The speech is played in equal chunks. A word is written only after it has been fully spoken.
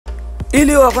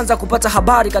Ili wa kwanza kupata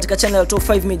habari katika channel ya Top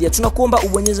 5 Media, tunakuomba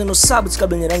ubonyeze no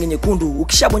subscribe yenye rangi nyekundu.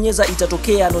 Ukishabonyeza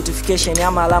itatokea notification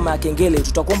ama alama ya kengele.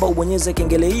 Tutakuomba ubonyeze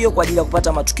kengele hiyo kwa ajili ya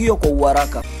kupata matukio kwa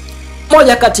uharaka.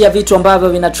 Moja kati ya vitu ambavyo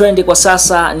vina trendi kwa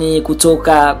sasa ni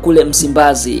kutoka kule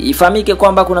Msimbazi. Ifahamike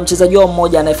kwamba kuna mchezaji wao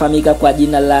mmoja anayefahamika kwa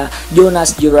jina la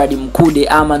Jonas Mkude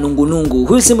ama Nungunungu.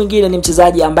 Huyu si mwingine, ni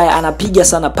mchezaji ambaye anapiga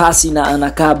sana pasi na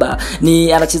anakaba.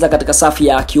 Anacheza katika safu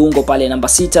ya kiungo pale namba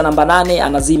 6, namba 8,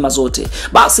 anazima zote.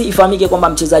 Basi ifahamike kwamba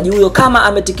mchezaji huyo kama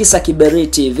ametikisa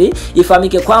kiberiti hivi,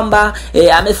 ifahamike kwamba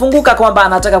amefunguka kwamba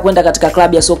anataka kwenda katika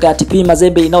klabu ya soka ya TP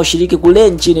Mazembe inayoshiriki kule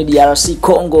nchini DRC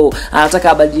Congo.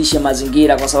 Anataka abadilishe mazingira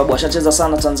kwa sababu ashacheza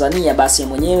sana Tanzania. Basi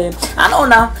mwenyewe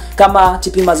anaona kama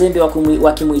TP Mazembe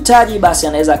wakimuhitaji basi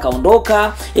anaweza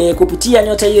kaondoka, kupitia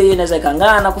nyota hiyo inaweza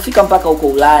ikangana kufika mpaka huko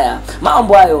Ulaya.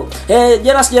 Mambo hayo.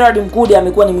 Jonas Mkude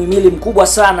amekuwa ni muhimili mkubwa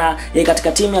sana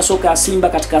katika timu ya soka ya Simba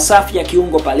katika safu ya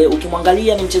kiungo pale.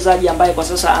 Ukimwangalia ni mchezaji ambaye kwa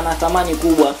sasa ana thamani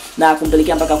kubwa na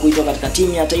kumpelekea mpaka kuitwa katika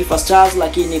timu ya Taifa Stars,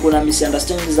 lakini kuna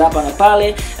misunderstandings hapa na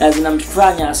pale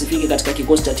zinamfanya asifike katika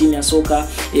kikosi cha timu ya soka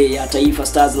ya Taifa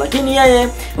Stars. Lakini yeye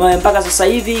mpaka sasa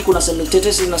hivi kuna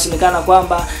tetesi zinasemekana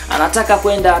kwamba anataka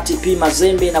kwenda TP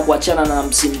Mazembe na kuachana na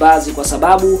Msimbazi kwa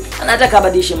sababu anataka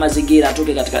abadilishe mazingira,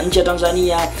 atoke katika nchi ya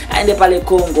Tanzania aende pale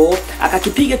Kongo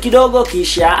akakipiga kidogo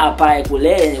kisha apae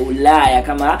kule Ulaya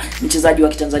kama mchezaji wa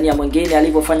Kitanzania mwingine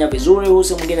alivyofanya vizuri.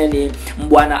 Huyu mwingine ni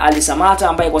Bwana Ali Samata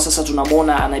ambaye kwa sasa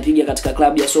tunamwona anaipiga katika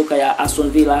klabu ya soka ya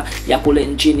Aston Villa ya kule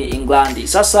nchini England.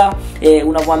 Sasa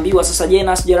unavyoambiwa sasa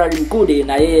Jonas Mkude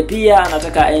na yeye pia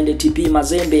anataka aende TP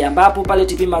Mazembe, ambapo pale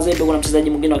TP Mazembe kuna mchezaji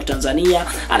mwingine wa Kitanzania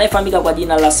anayefahamika kwa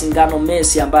jina la Singano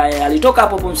Messi ambaye alitoka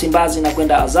hapo Msimbazi na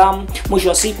kwenda Azam, mwisho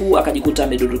wa siku akajikuta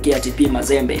amedondokea TP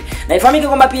Mazembe. Na ifahamike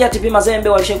kwamba pia TP Mazembe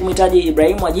walishakumhitaji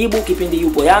Ibrahim Ajibu kipindi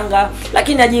yupo Yanga,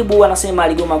 lakini Ajibu anasema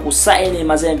aligoma kusaini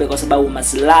Mazembe kwa sababu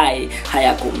maslahi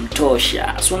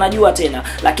hayakumtosha. Si unajua tena,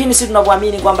 lakini sisi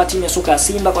tunavyoamini kwamba timu ya soka ya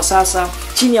Simba kwa sasa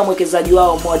chini ya mwekezaji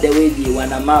wao Modewedi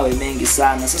wana mawe mengi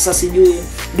sana. Sasa sijui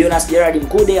Jonas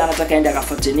Mkude anataka aende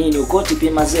akafuate nini huko TP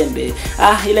Mazembe.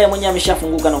 Ile mwenyewe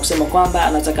ameshafunguka na kusema kwamba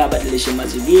anataka abadilishe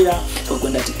mazingira kwa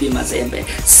kwenda TP Mazembe.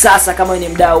 Sasa kama ni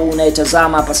mdau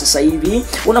unayetazama hapa sasa hivi,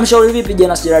 unamshauri vipi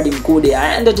Jonas Mkude?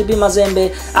 Aende TP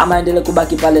Mazembe ama aendelee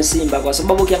kubaki pale Simba? Kwa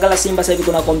sababu ukiangalia Simba sasa hivi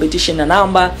kuna competition na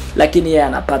namba, lakini yeye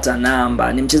anapata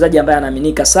namba. Ni mchezaji ambaye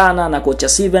anaaminika sana na kocha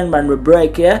Steven Van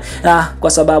Break,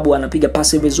 kwa sababu anapiga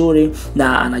pasi vizuri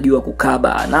na anajua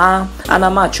kukaba na ana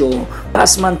macho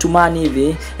passman to man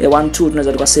hivi 1-2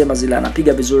 tunaweza tukasema zile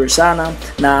anapiga vizuri sana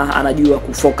na anajua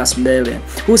kufocus mbele.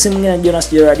 Huyu si mwingine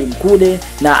Jonas Mkude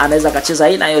na anaweza kacheza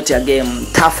aina yote ya game.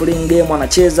 Tackling game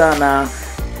anacheza na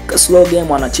slow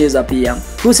game anacheza pia.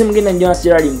 Huyu si mwingine Jonas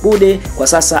Mkude kwa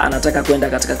sasa anataka kwenda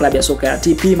katika klabu ya soka ya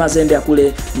TP Mazembe ya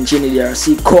kule nchini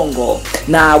DRC Congo.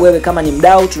 Na wewe kama ni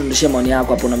mdau, tunaondosha maoni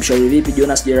yako hapo, unamshauri vipi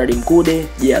Jonas Mkude?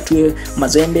 Je, atue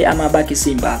Mazembe ama baki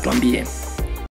Simba? Tuambie.